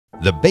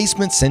The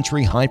Basement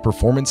Century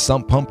high-performance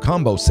sump pump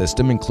combo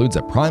system includes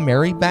a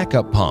primary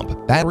backup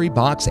pump, battery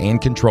box,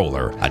 and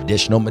controller.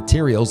 Additional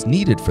materials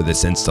needed for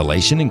this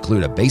installation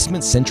include a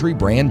Basement Century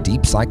brand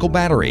deep cycle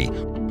battery,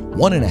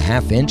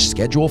 1.5-inch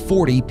Schedule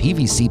 40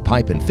 PVC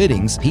pipe and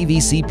fittings,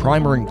 PVC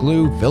primer and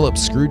glue,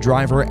 Phillips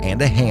screwdriver,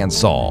 and a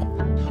handsaw.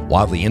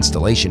 While the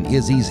installation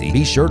is easy,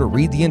 be sure to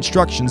read the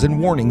instructions and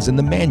warnings in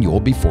the manual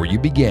before you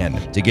begin.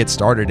 To get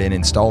started in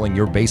installing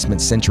your Basement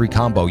Century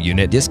combo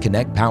unit,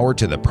 disconnect power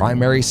to the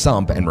primary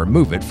sump and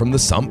remove it from the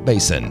sump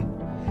basin.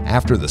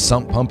 After the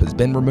sump pump has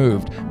been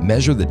removed,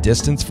 measure the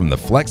distance from the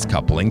flex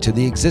coupling to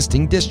the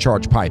existing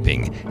discharge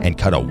piping and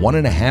cut a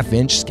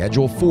 1.5-inch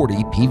Schedule 40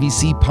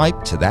 PVC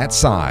pipe to that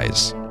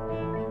size.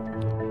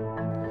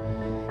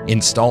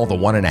 Install the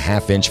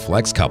 1.5-inch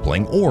flex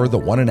coupling or the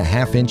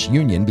 1.5-inch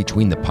union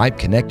between the pipe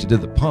connected to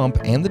the pump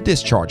and the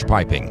discharge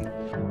piping.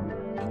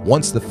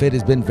 Once the fit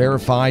has been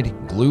verified,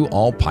 glue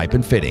all pipe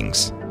and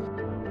fittings.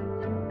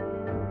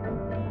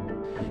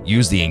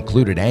 Use the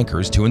included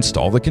anchors to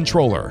install the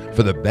controller.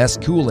 For the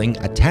best cooling,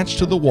 attach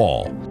to the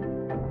wall.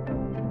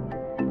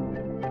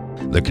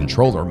 The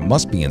controller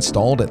must be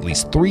installed at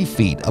least 3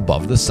 feet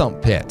above the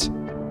sump pit.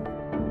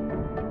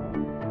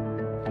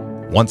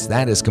 Once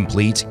that is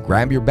complete,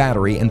 grab your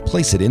battery and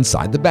place it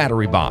inside the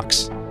battery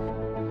box.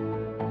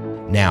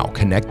 Now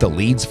connect the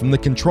leads from the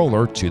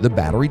controller to the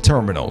battery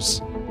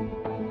terminals.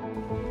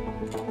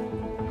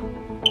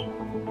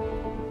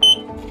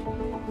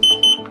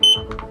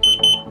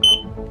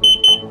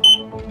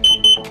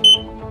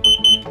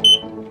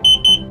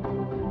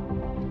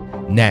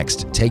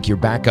 Next, take your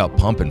backup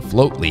pump and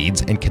float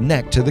leads and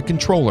connect to the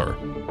controller.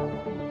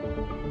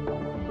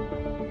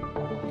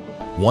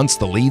 Once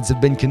the leads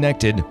have been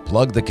connected,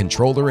 plug the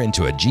controller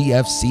into a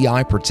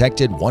GFCI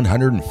protected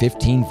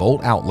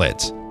 115-volt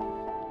outlet.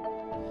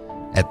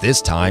 At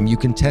this time, you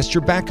can test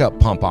your backup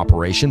pump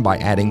operation by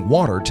adding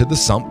water to the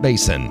sump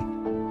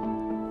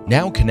basin.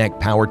 Now connect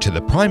power to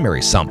the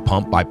primary sump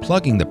pump by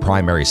plugging the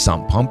primary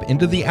sump pump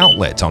into the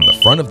outlet on the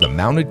front of the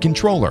mounted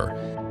controller.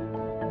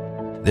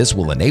 This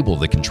will enable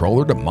the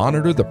controller to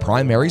monitor the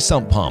primary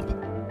sump pump.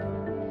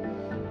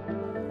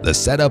 The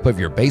setup of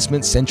your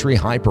Basement Century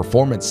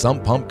high-performance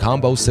sump pump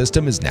combo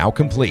system is now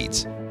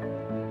complete.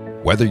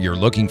 Whether you're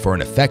looking for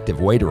an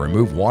effective way to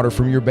remove water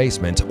from your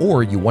basement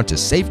or you want to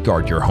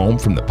safeguard your home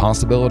from the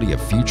possibility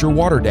of future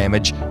water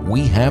damage,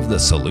 we have the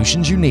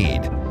solutions you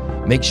need.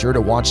 Make sure to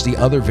watch the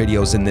other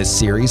videos in this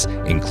series,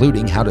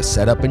 including how to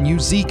set up and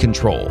use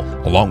Z-Control,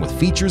 along with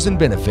features and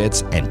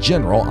benefits and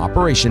general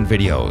operation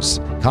videos.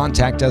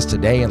 Contact us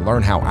today and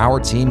learn how our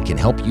team can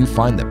help you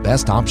find the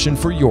best option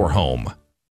for your home.